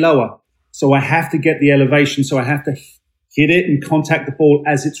stay lower. So I have to get the elevation. So I have to hit it and contact the ball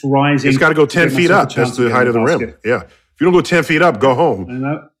as it's rising. It's got to go 10 feet up. That's the height of the rim. Yeah. If you don't go 10 feet up, go home. I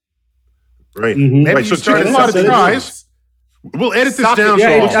know. Right. Maybe Right. you So started a lot of something tries. We'll edit this down so Yeah,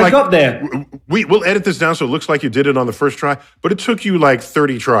 it looks I like got there. we'll edit this down so it looks like you did it on the first try, but it took you like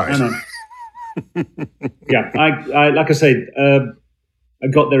 30 tries. I know. Yeah, I like I said, I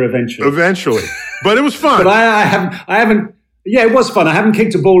got there eventually. Eventually. But it was fun. But I haven't. Yeah, it was fun. I haven't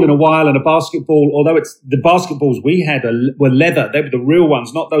kicked a ball in a while, and a basketball. Although it's the basketballs we had were leather. They were the real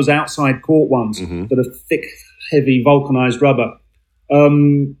ones, not those outside court ones that are thick, heavy, vulcanized rubber.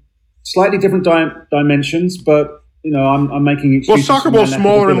 Slightly different dimensions, but I'm making excuses. Well, soccer for my ball's lack of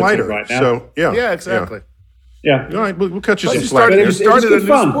smaller and ability lighter. right now. So, yeah. Yeah, exactly. Yeah. All right, we'll cut you Plus some you slack. started, there. It was started good a new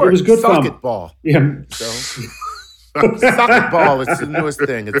fun. It sport. was good fun. Socket ball. Yeah. So, socket ball is the newest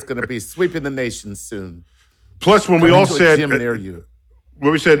thing. It's going to be sweeping the nation soon. Plus, when we Coming all to a said, gym near you.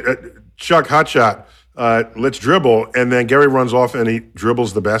 when we said, Chuck, hot shot, let's dribble, and then Gary runs off and he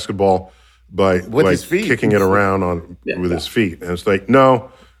dribbles the basketball by his feet. kicking it around with his feet. And it's like,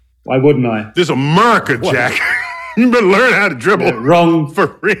 no, Why wouldn't I? this is America, Jack. You better learn how to dribble. Wrong.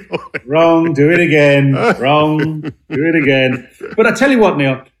 For real. Wrong. Do it again. Wrong. Do it again. But I tell you what,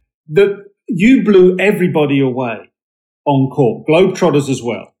 Neil, you blew everybody away on court, Globetrotters as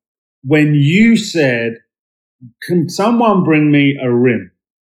well, when you said, "Can someone bring me a rim?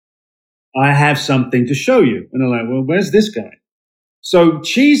 I have something to show you." And I'm like, "Well, where's this guy?" So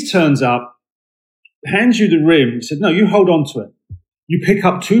Cheese turns up, hands you the rim, said, "No, you hold on to it." You pick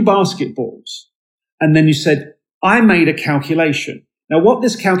up 2 basketballs, and then you said, "I made a calculation." Now, what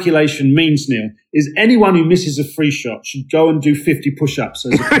this calculation means, Neil, is anyone who misses a free shot should go and do 50 push-ups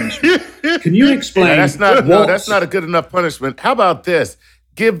as a punishment. Can you explain? Yeah, that's not a good enough punishment. How about this?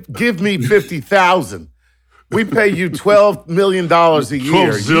 Give me 50,000. We pay you $12 million a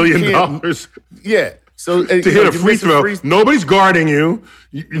year. $12 zillion. Yeah. So To hit a free throw. Nobody's guarding you.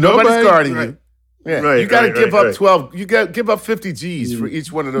 Nobody's guarding you. Yeah. Right, you got to right, give right, up 12. You got to give up 50 G's for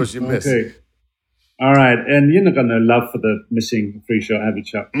each one of those you miss. Okay. All right. And you're not going to love for the missing free shot, have you,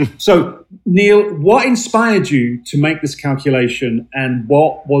 Chuck? So, Neil, what inspired you to make this calculation, and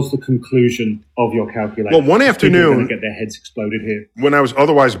what was the conclusion of your calculation? Well, one People are afternoon- going to get their heads exploded here. When I was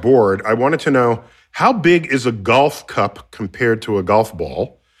otherwise bored, I wanted to know, how big is a golf cup compared to a golf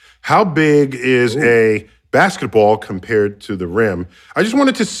ball? How big is a basketball compared to the rim? I just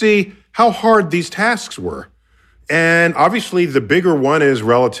wanted to see how hard these tasks were. And obviously, the bigger one is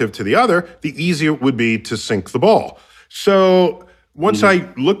relative to the other, the easier it would be to sink the ball. So once I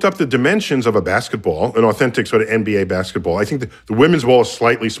looked up the dimensions of a basketball, an authentic sort of NBA basketball, I think the women's ball is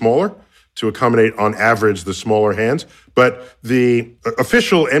slightly smaller to accommodate, on average, the smaller hands. But the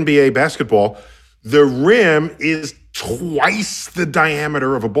official NBA basketball, the rim is twice the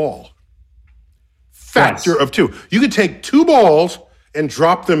diameter of a ball. Factor of 2. You could take 2 balls and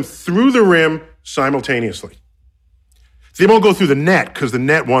drop them through the rim simultaneously. They won't go through the net because the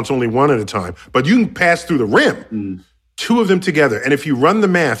net wants only one at a time. But you can pass through the rim, 2 of them together. And if you run the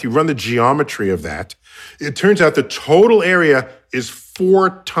math, you run the geometry of that, it turns out the total area is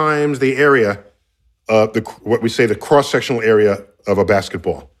 4 times the area of what we say the cross-sectional area of a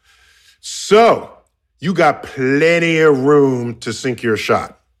basketball. So you got plenty of room to sink your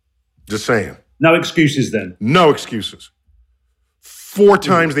shot. Just saying. No excuses then. No excuses. 4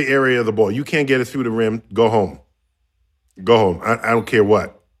 times the area of the ball. You can't get it through the rim. Go home. Go home. I don't care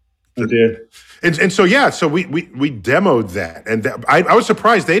what. Oh, dear. And so, yeah, so we demoed that. And I was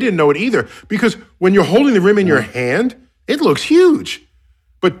surprised they didn't know it either, because when you're holding the rim in your hand, it looks huge.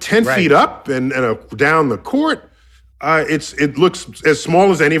 But 10 feet up and down the court, it looks as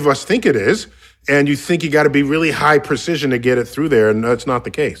small as any of us think it is. And you think you got to be really high precision to get it through there. And that's not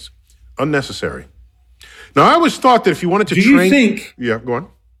the case. Unnecessary. Now, I always thought that if you wanted to train... you think... Yeah, go on.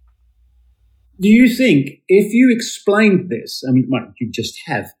 Do you think if you explained this, I mean, well, you just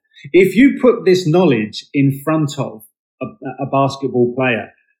have, if you put this knowledge in front of a basketball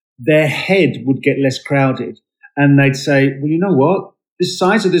player, their head would get less crowded and they'd say, well, you know what? The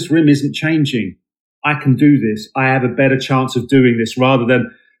size of this rim isn't changing. I can do this. I have a better chance of doing this, rather than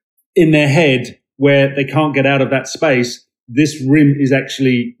in their head where they can't get out of that space, this rim is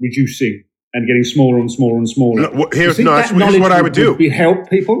actually reducing and getting smaller and smaller and smaller. Here's what I would do. Would help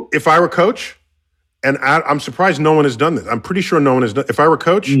people? If I were coach, and I'm surprised no one has done this. I'm pretty sure no one has done. If I were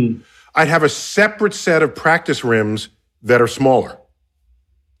coach, I'd have a separate set of practice rims that are smaller.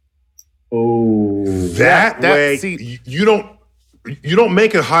 Oh, that way you don't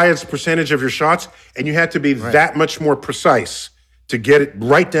make a highest percentage of your shots, and you have to be that much more precise to get it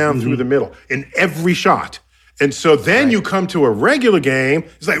right down through the middle in every shot. And so then you come to a regular game,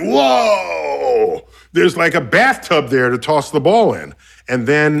 it's like, whoa, there's like a bathtub there to toss the ball in. And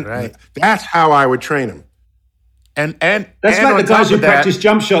then that's how I would train him. And That's and like on the guys top who of that, practice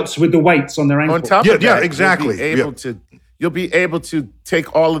jump shots with the weights on their ankle. on top Yeah, of yeah, that, exactly. You'll be able to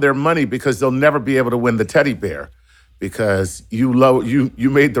take all of their money because they'll never be able to win the teddy bear because you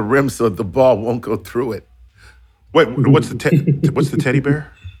made the rim so the ball won't go through it. Wait, what's the teddy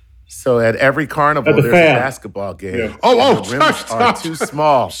bear? So at every carnival, At the there's fair. a basketball game. Yeah. Oh, the rims are too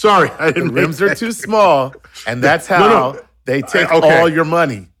small. Sorry, I The didn't. rims are too small, and that's how No. they take Okay. all your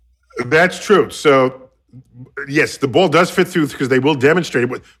money. That's true. So, yes, the ball does fit through because they will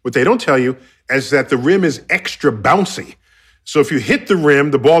demonstrate it. What they don't tell you is that the rim is extra bouncy. So if you hit the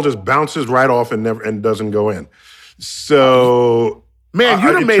rim, the ball just bounces right off and doesn't go in. So, Man,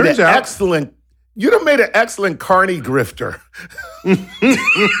 you'd have it made turns an out- excellent. You'd have made an excellent carny grifter. Like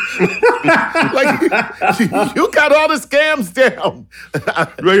you got all the scams down.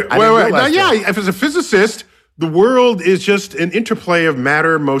 Wait. I didn't Now, realize yeah, that. if as a physicist, the world is just an interplay of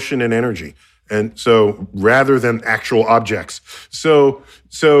matter, motion, and energy. And so rather than actual objects. So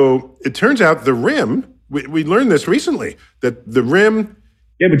it turns out the rim, we learned this recently, that the rim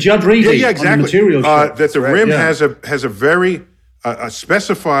Yeah, but Judd Reedy yeah, on exactly. the materials. That the rim yeah. has a very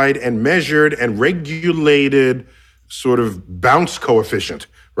specified and measured and regulated sort of bounce coefficient,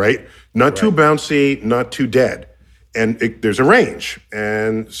 right? Not too bouncy, not too dead, and there's a range.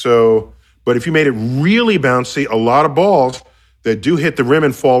 And so, but if you made it really bouncy, a lot of balls that do hit the rim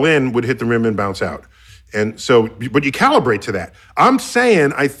and fall in would hit the rim and bounce out. And so, but you calibrate to that. I'm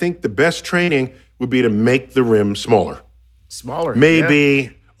saying I think the best training would be to make the rim smaller. Smaller,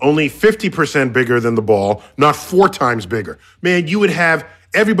 Maybe only 50% bigger than the ball, not 4 times bigger. Man, you would have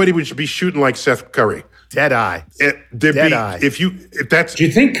everybody would be shooting like Seth Curry. Dead eye. Dead eye. If that's Do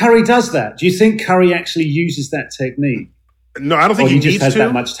you think Curry does that? Do you think Curry actually uses that technique? no, I don't Or think he he just needs has to.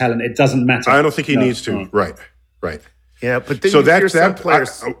 that much talent? It doesn't matter. I don't think he No, needs to. no. Right. Yeah, but then So you hear that's some that.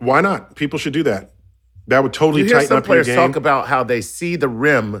 players. Why not? People should do that. That would totally You hear tighten some up your players game. talk about how they see the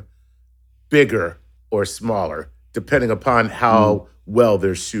rim bigger or smaller, depending upon how well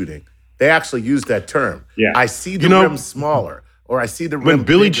they're shooting. They actually use that term. Yeah. I see the You know, rim smaller, or I see the rim When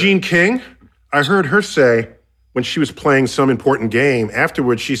Billie bigger. Jean King, I heard her say when she was playing some important game,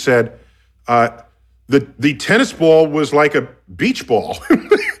 afterwards she said, the tennis ball was like a beach ball.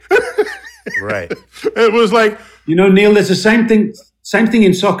 Right. It was like, You know, Neil, there's the same thing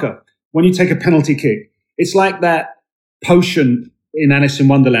in soccer. When you take a penalty kick, it's like that potion in Alice in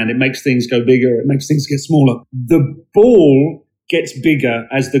Wonderland. It makes things go bigger. It makes things get smaller. The ball gets bigger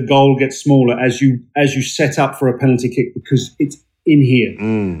as the goal gets smaller as you set up for a penalty kick because it's in here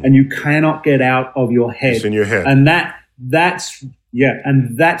and you cannot get out of your head. It's in your head. And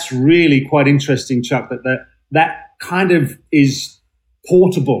that's really quite interesting, Chuck, that kind of is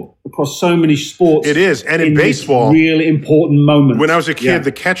portable across so many sports. It is. And in this baseball, really important moment. when I was a kid, Yeah.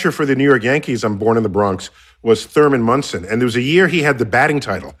 the catcher for the New York Yankees, I'm born in the Bronx, was Thurman Munson. And there was a year he had the batting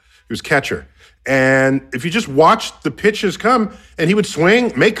title. He was catcher. And if you just watched the pitches come, and he would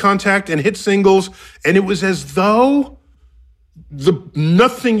swing, make contact, and hit singles, and it was as though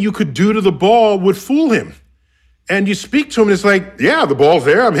nothing you could do to the ball would fool him. And you speak to him, and it's like, yeah, the ball's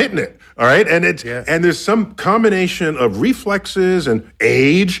there, I'm hitting it. All right. And and there's some combination of reflexes and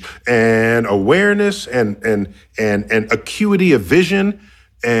age and awareness and acuity of vision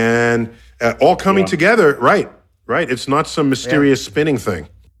and all coming together. Right. It's not some mysterious spinning thing.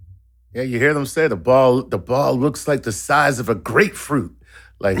 Yeah, you hear them say the ball looks like the size of a grapefruit,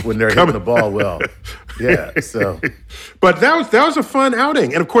 like when they're hitting the ball well. Yeah, so. But that was a fun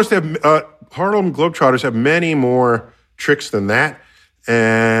outing. And of course, they have Harlem Globetrotters have many more tricks than that.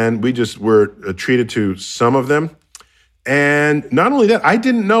 And we just were treated to some of them. And not only that, I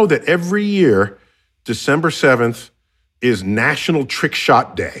didn't know that every year, December 7th is National Trick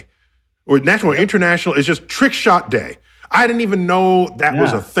Shot Day. Or national or international is just Trick Shot Day. I didn't even know that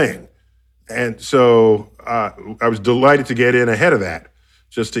was a thing. And so I was delighted to get in ahead of that,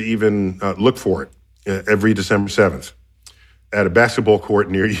 just to even look for it every December 7th at a basketball court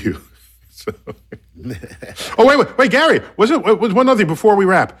near you. So. Oh, wait, Gary, was one other thing before we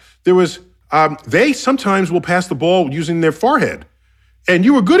wrap. There was, they sometimes will pass the ball using their forehead, and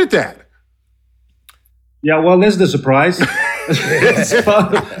you were good at that. Yeah, well, there's the surprise.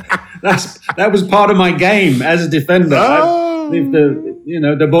 That was part of my game as a defender. Oh. If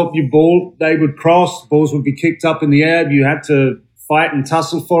the ball, they would cross, balls would be kicked up in the air. You had to fight and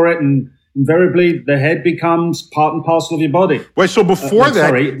tussle for it, and invariably the head becomes part and parcel of your body. Wait, so before your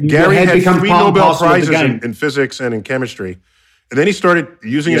Gary head had becomes 3 part and Nobel parcel of the Prizes game. in physics and in chemistry, and then he started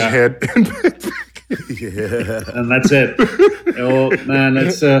using his head. And that's it. Oh man,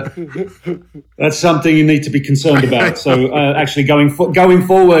 that's something you need to be concerned about. So actually, going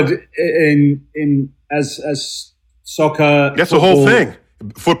forward, in as soccer. That's the whole thing.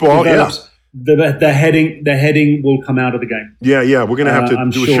 Football, develops, the heading will come out of the game. Yeah. We're going to have to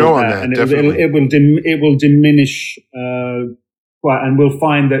do a show on that. And definitely, it will diminish quite, and we'll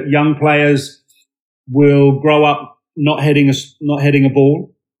find that young players will grow up not heading a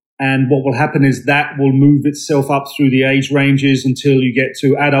ball, and what will happen is that will move itself up through the age ranges until you get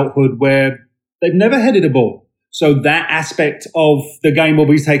to adulthood where they've never headed a ball. So that aspect of the game will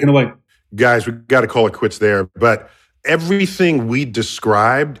be taken away. Guys, we've got to call it quits there. But everything we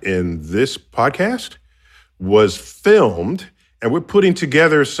described in this podcast was filmed, and we're putting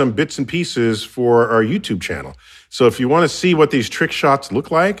together some bits and pieces for our YouTube channel. So if you want to see what these trick shots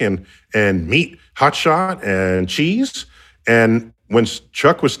look like and meet Hotshot and Cheese, and when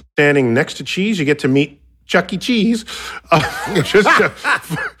Chuck was standing next to Cheese, you get to meet Chuck E. Cheese. Just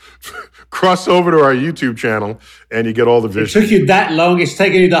cross over to our YouTube channel and you get all the visuals. It took you that long. It's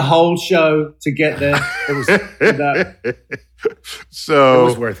taken you the whole show to get there. It was so it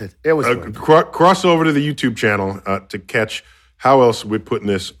was worth it. It was worth it. Cross over to the YouTube channel to catch how else we're putting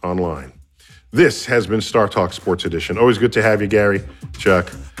this online. This has been Star Talk Sports Edition. Always good to have you, Gary,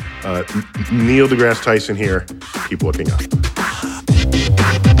 Chuck, Neil deGrasse Tyson here. Keep looking up.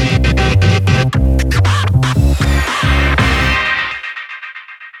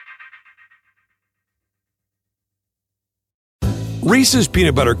 Reese's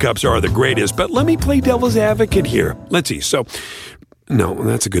Peanut Butter Cups are the greatest, but let me play devil's advocate here. Let's see. So, no,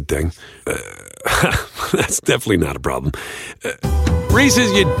 that's a good thing. That's definitely not a problem.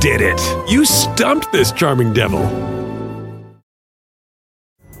 Reese's, you did it. You stumped this charming devil.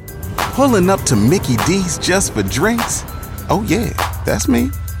 Pulling up to Mickey D's just for drinks? Oh, yeah, that's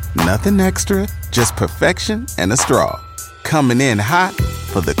me. Nothing extra, just perfection and a straw. Coming in hot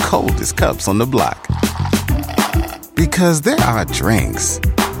for the coldest cups on the block. Because there are drinks.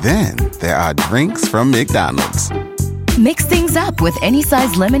 Then there are drinks from McDonald's. Mix things up with any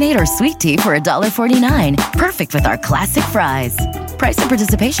size lemonade or sweet tea for $1.49. Perfect with our classic fries. Price and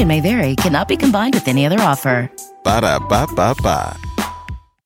participation may vary. Cannot be combined with any other offer. Ba-da-ba-ba-ba.